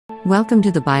Welcome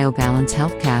to the BioBalance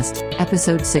Health Cast,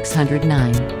 episode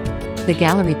 609. The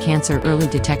Galleri Cancer Early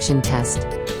Detection Test.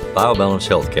 BioBalance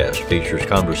Healthcast features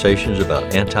conversations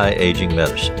about anti-aging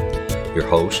medicine. Your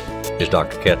host is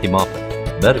Dr. Kathy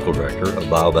Maupin, Medical Director of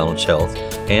BioBalance Health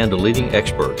and a leading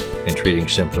expert in treating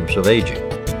symptoms of aging.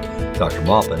 Dr.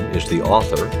 Maupin is the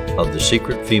author of The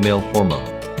Secret Female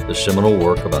Hormone, the seminal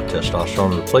work about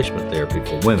testosterone replacement therapy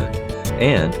for women,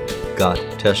 and Got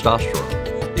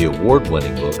Testosterone, the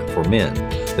award-winning book for men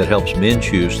that helps men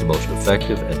choose the most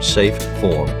effective and safe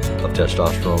form of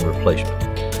testosterone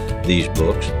replacement. These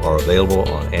books are available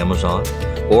on Amazon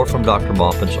or from Dr.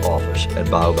 Maupin's office at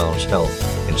BioBalance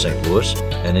Health in St. Louis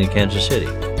and in Kansas City.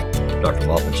 Dr.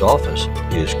 Maupin's office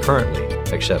is currently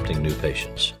accepting new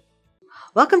patients.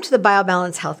 Welcome to the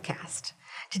BioBalance Healthcast.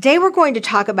 Today we're going to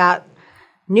talk about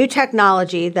new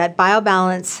technology that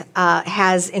BioBalance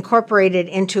has incorporated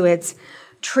into its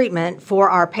treatment for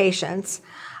our patients.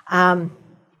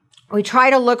 We try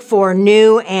to look for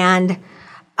new and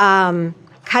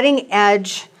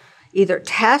cutting-edge either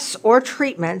tests or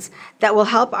treatments that will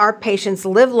help our patients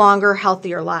live longer,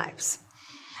 healthier lives.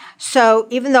 So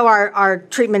even though our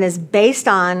treatment is based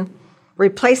on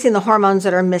replacing the hormones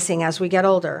that are missing as we get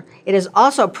older, it is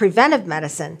also preventive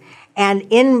medicine. And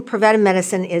in preventive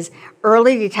medicine is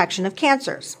early detection of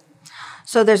cancers.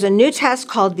 So there's a new test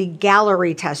called the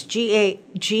Galleri Test, Galleri.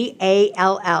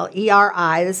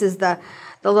 This is the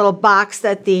little box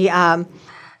that the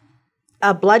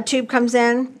a blood tube comes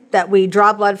in, that we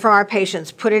draw blood from our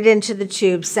patients, put it into the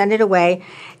tube, send it away,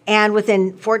 and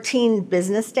within 14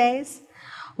 business days,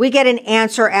 we get an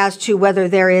answer as to whether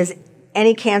there is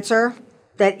any cancer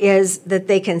that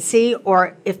they can see,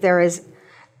 or if there is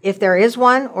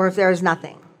one, or if there is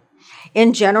nothing.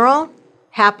 In general,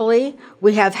 happily,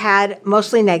 we have had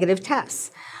mostly negative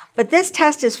tests. But this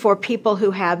test is for people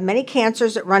who have many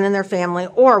cancers that run in their family,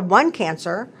 or one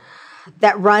cancer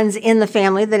that runs in the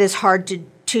family that is hard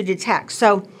to detect.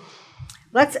 So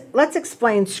let's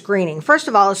explain screening. First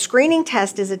of all, a screening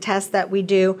test is a test that we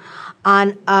do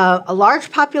on a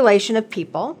large population of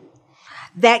people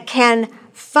that can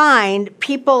find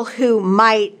people who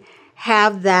might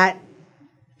have that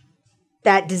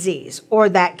disease or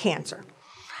that cancer.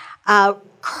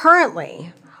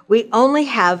 Currently, we only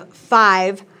have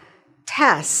 5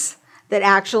 tests that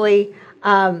actually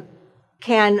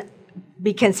can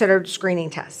be considered screening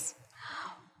tests.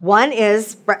 One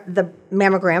is the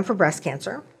mammogram for breast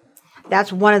cancer.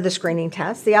 That's one of the screening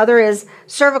tests. The other is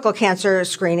cervical cancer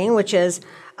screening, which is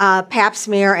pap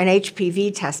smear and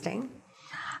HPV testing.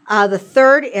 The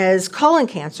third is colon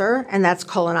cancer, and that's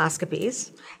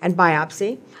colonoscopies and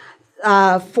biopsy.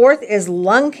 Fourth is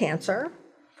lung cancer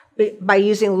by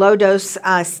using low-dose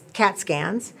CAT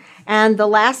scans. And the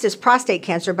last is prostate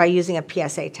cancer by using a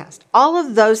PSA test. All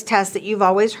of those tests that you've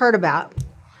always heard about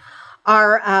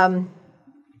are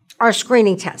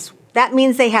screening tests. That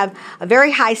means they have a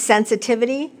very high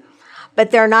sensitivity,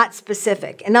 but they're not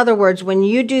specific. In other words, when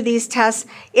you do these tests,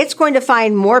 it's going to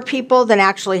find more people than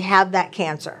actually have that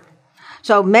cancer.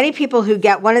 So many people who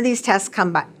get one of these tests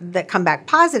come back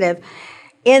positive.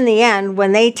 In the end,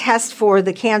 when they test for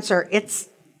the cancer, it's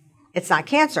not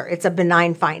cancer. It's a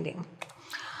benign finding.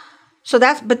 So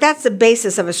that's the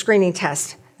basis of a screening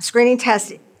test. A screening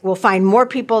test will find more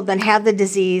people than have the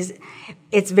disease.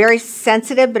 It's very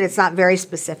sensitive, but it's not very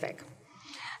specific.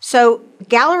 So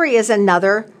Galleri is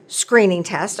another screening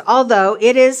test, although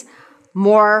it is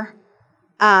more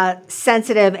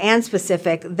sensitive and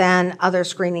specific than other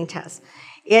screening tests.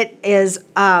 It is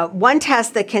one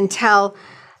test that can tell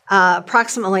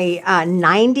approximately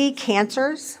 90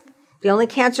 cancers. The only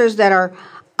cancers that are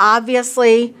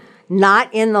obviously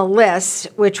not in the list,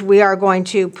 which we are going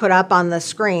to put up on the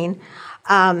screen,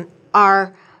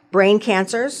 are brain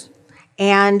cancers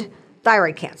and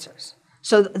thyroid cancers.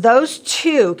 So those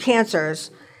 2 cancers,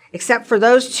 except for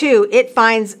those 2, it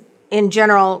finds in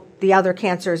general the other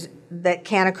cancers that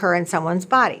can occur in someone's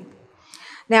body.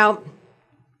 Now,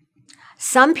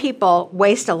 some people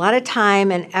waste a lot of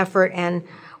time and effort and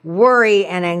worry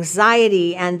and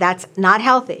anxiety, and that's not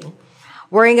healthy,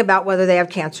 worrying about whether they have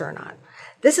cancer or not.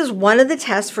 This is one of the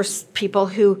tests for people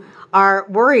who are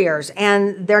worriers,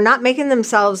 and they're not making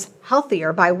themselves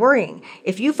healthier by worrying.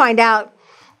 If you find out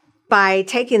by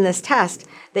taking this test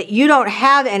that you don't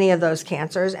have any of those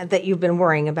cancers that you've been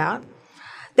worrying about,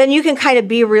 then you can kind of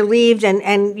be relieved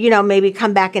and maybe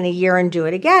come back in a year and do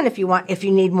it again if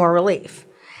you need more relief.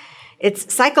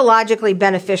 It's psychologically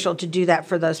beneficial to do that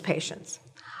for those patients.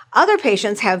 Other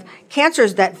patients have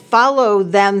cancers that follow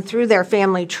them through their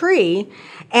family tree,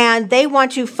 and they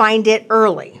want to find it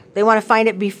early. They want to find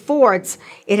it before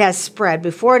it has spread,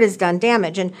 before it has done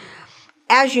damage. And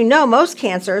as you know, most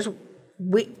cancers,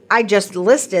 I just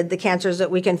listed the cancers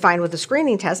that we can find with a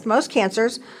screening test. Most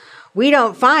cancers we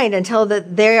don't find until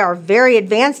that they are very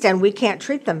advanced and we can't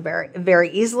treat them very, very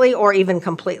easily or even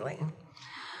completely.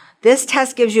 This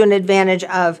test gives you an advantage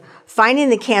of finding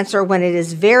the cancer when it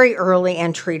is very early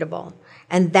and treatable.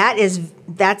 And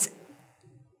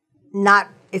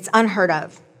it's unheard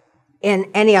of in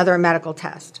any other medical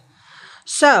test.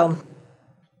 So,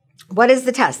 what is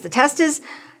the test? The test is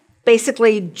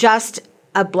basically just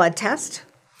a blood test.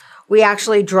 We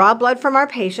actually draw blood from our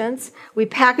patients, we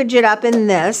package it up in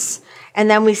this, and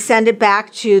then we send it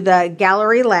back to the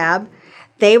Galleri lab.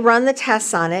 They run the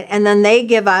tests on it, and then they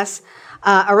give us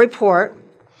a report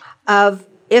of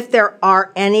if there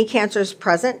are any cancers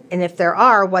present, and if there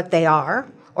are, what they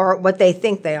are, or what they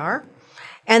think they are.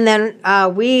 And then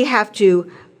we have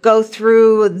to go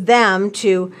through them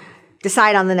to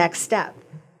decide on the next step.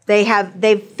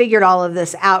 They've figured all of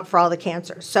this out for all the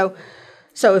cancers.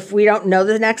 So if we don't know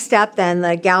the next step, then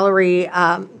the Galleri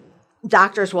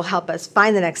doctors will help us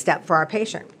find the next step for our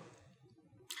patient.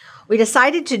 We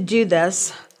decided to do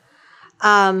this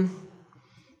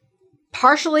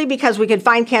partially because we could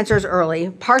find cancers early,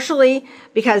 partially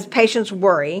because patients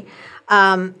worry,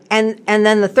 and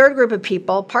then the third group of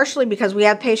people, partially because we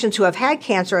have patients who have had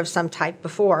cancer of some type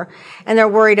before, and they're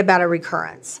worried about a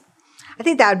recurrence. I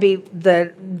think that would be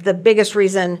the biggest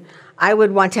reason I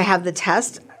would want to have the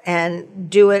test and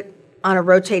do it on a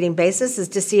rotating basis, is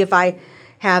to see if I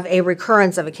have a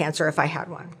recurrence of a cancer if I had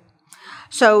one.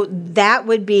 So that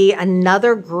would be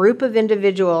another group of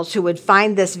individuals who would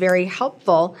find this very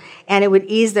helpful, and it would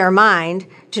ease their mind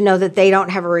to know that they don't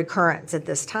have a recurrence at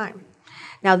this time.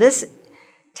 Now, this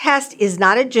test is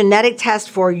not a genetic test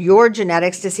for your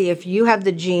genetics to see if you have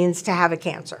the genes to have a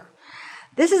cancer.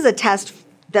 This is a test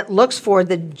that looks for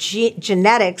the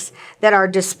genetics that are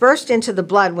dispersed into the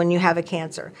blood when you have a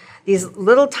cancer. These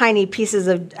little tiny pieces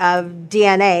of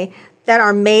DNA that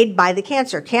are made by the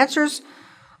cancer. Cancers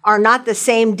are not the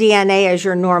same DNA as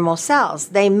your normal cells.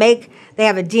 They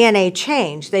have a DNA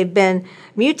change. They've been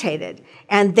mutated,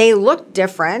 and they look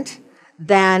different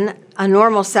than a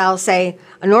normal cell. Say,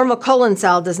 a normal colon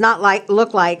cell does not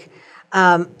look like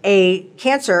a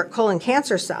colon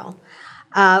cancer cell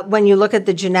when you look at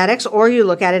the genetics or you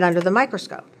look at it under the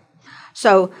microscope.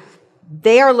 So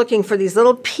they are looking for these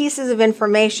little pieces of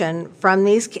information from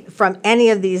any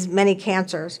of these many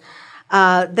cancers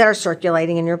that are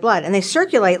circulating in your blood. And they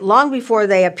circulate long before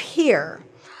they appear.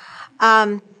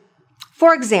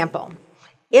 For example,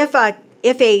 if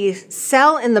a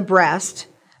cell in the breast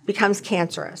becomes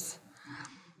cancerous,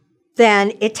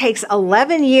 then it takes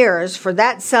 11 years for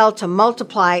that cell to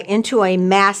multiply into a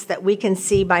mass that we can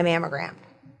see by mammogram.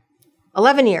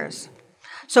 11 years.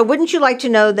 So wouldn't you like to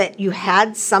know that you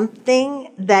had something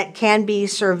that can be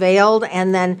surveilled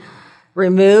and then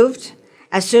removed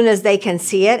as soon as they can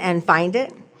see it and find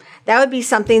it? That would be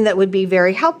something that would be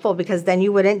very helpful, because then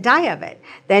you wouldn't die of it.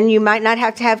 Then you might not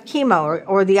have to have chemo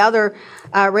or the other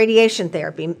radiation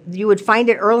therapy. You would find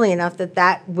it early enough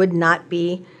that would not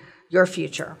be your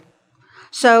future.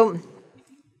 So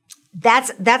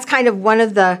that's kind of one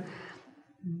of the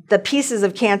pieces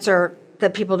of cancer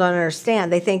that people don't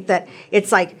understand. They think that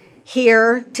it's like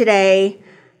here today,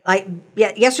 like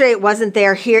yesterday it wasn't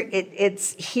there. Here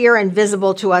it's here and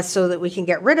visible to us, so that we can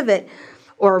get rid of it,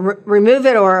 or remove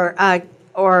it,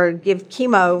 or give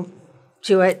chemo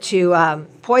to it to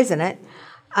poison it.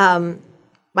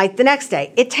 Like the next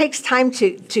day, it takes time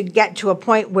to get to a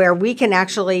point where we can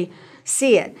actually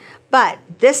see it. But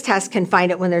this test can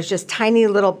find it when there's just tiny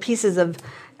little pieces of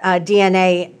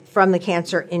DNA from the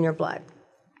cancer in your blood.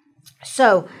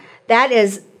 So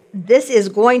this is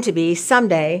going to be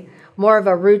someday more of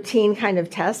a routine kind of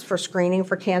test for screening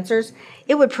for cancers.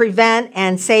 It would prevent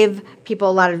and save people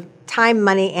a lot of time,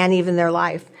 money, and even their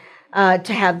life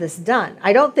to have this done.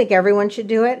 I don't think everyone should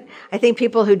do it. I think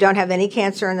people who don't have any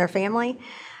cancer in their family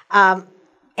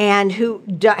and who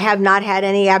have not had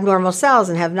any abnormal cells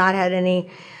and have not had any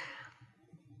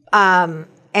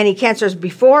cancers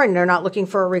before, and they're not looking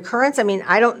for a recurrence. I mean,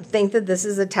 I don't think that this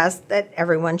is a test that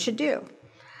everyone should do.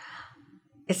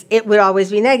 It would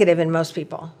always be negative in most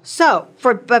people.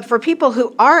 But for people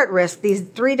who are at risk, these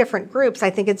three different groups, I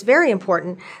think it's very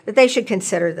important that they should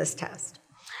consider this test.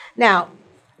 Now,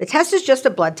 the test is just a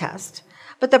blood test,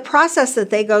 but the process that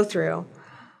they go through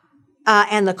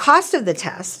and the cost of the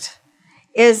test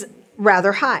is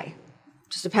rather high.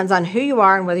 Just depends on who you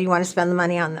are and whether you want to spend the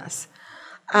money on this.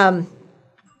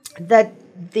 The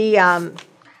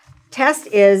test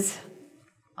is,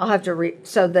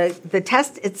 the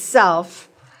test itself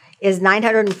is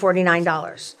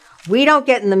 $949, We don't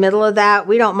get in the middle of that.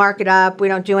 We don't mark it up. We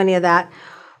don't do any of that.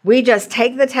 We just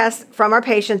take the test from our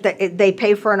patient. That they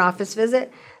pay for an office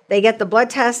visit. They get the blood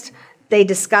test. They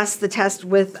discuss the test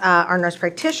with our nurse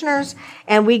practitioners,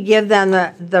 and we give them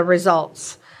the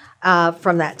results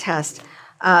from that test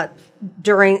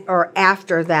during or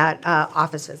after that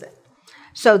office visit.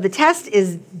 So the test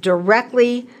is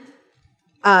directly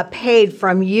paid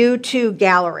from you to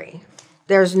Galleri.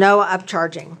 There's no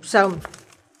upcharging. So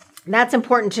that's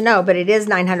important to know, but it is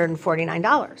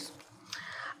 $949.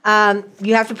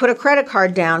 You have to put a credit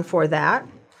card down for that.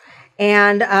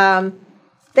 And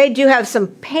they do have some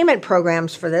payment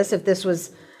programs for this if this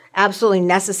was absolutely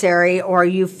necessary, or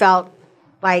you felt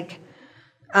like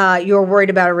you were worried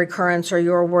about a recurrence, or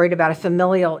you were worried about a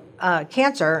familial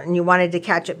cancer and you wanted to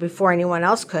catch it before anyone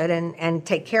else could and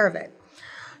take care of it.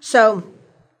 So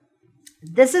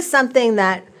this is something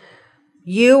that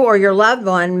you or your loved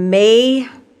one may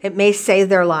save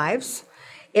their lives.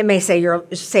 It may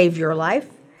save your life.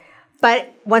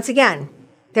 But once again,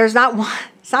 there's not one.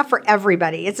 It's not for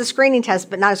everybody. It's a screening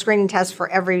test, but not a screening test for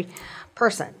every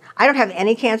person. I don't have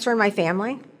any cancer in my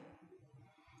family.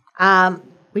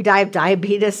 We die of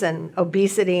diabetes and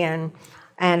obesity and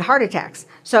heart attacks.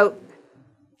 So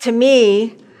to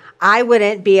me, I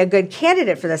wouldn't be a good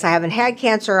candidate for this. I haven't had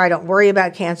cancer. I don't worry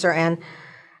about cancer. And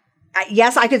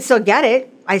yes, I could still get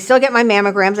it. I still get my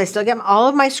mammograms. I still get all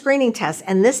of my screening tests.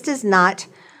 And this does not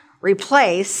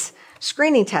replace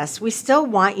screening tests. We still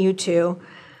want you to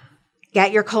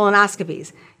get your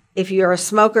colonoscopies. If you're a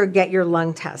smoker, get your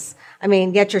lung tests.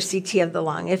 Get your CT of the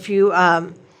lung. If you,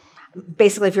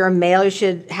 basically, if you're a male, you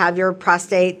should have your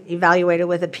prostate evaluated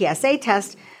with a PSA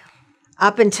test.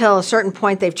 Up until a certain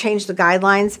point, they've changed the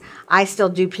guidelines. I still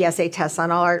do PSA tests on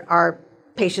all our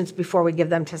patients before we give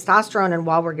them testosterone and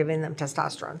while we're giving them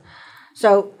testosterone.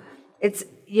 So it's,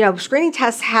 screening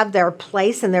tests have their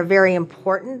place and they're very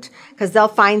important because they'll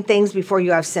find things before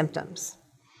you have symptoms.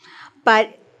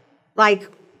 But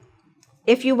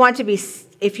if you want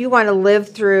to live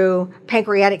through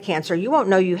pancreatic cancer, you won't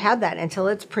know you have that until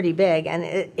it's pretty big, and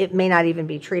it may not even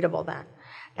be treatable then.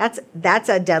 That's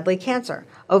a deadly cancer.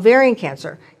 Ovarian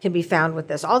cancer can be found with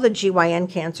this. All the GYN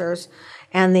cancers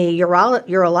and the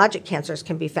urologic cancers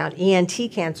can be found.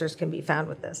 ENT cancers can be found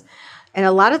with this. And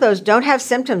a lot of those don't have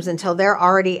symptoms until they're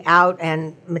already out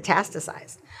and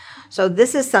metastasized. So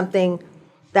this is something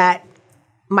that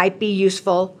might be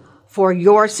useful for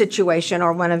your situation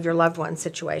or one of your loved ones'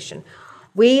 situation.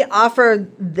 We offer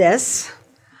this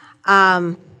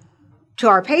to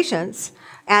our patients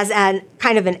as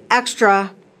kind of an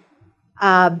extra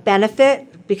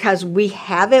benefit because we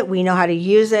have it, we know how to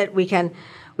use it, we can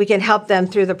help them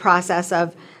through the process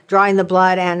of drawing the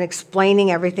blood and explaining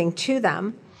everything to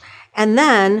them. And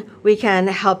then we can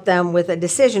help them with a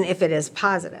decision if it is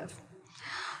positive.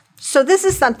 So this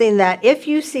is something that if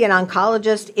you see an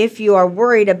oncologist, if you are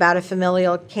worried about a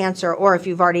familial cancer, or if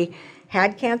you've already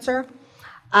had cancer,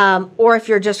 or if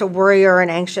you're just a worrier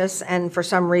and anxious and for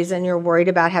some reason you're worried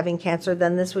about having cancer,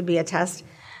 then this would be a test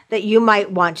that you might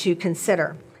want to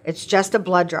consider. It's just a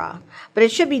blood draw, but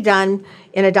it should be done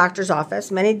in a doctor's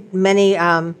office. Many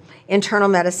internal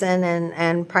medicine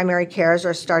and primary cares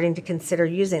are starting to consider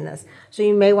using this. So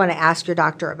you may want to ask your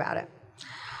doctor about it.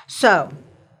 So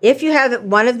if you have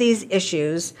one of these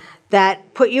issues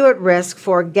that put you at risk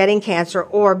for getting cancer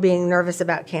or being nervous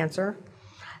about cancer,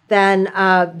 then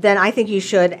I think you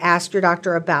should ask your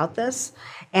doctor about this.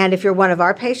 And if you're one of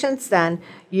our patients, then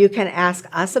you can ask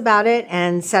us about it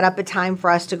and set up a time for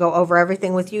us to go over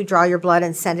everything with you, draw your blood,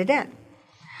 and send it in.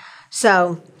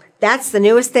 So that's the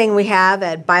newest thing we have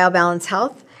at BioBalance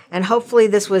Health. And hopefully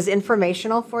this was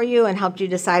informational for you and helped you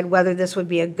decide whether this would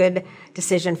be a good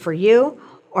decision for you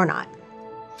or not.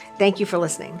 Thank you for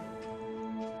listening.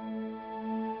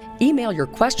 Email your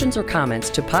questions or comments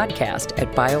to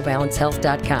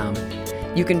podcast@biobalancehealth.com.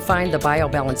 You can find the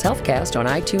BioBalance Healthcast on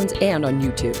iTunes and on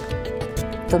YouTube.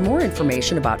 For more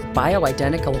information about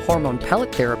bioidentical hormone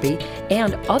pellet therapy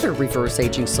and other reverse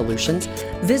aging solutions,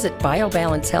 visit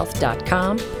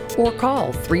biobalancehealth.com or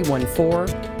call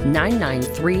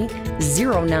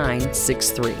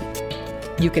 314-993-0963.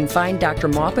 You can find Dr.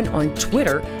 Maupin on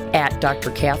Twitter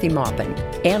 @Dr. Kathy Maupin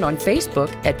and on Facebook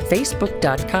at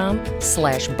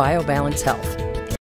facebook.com/BioBalance Health.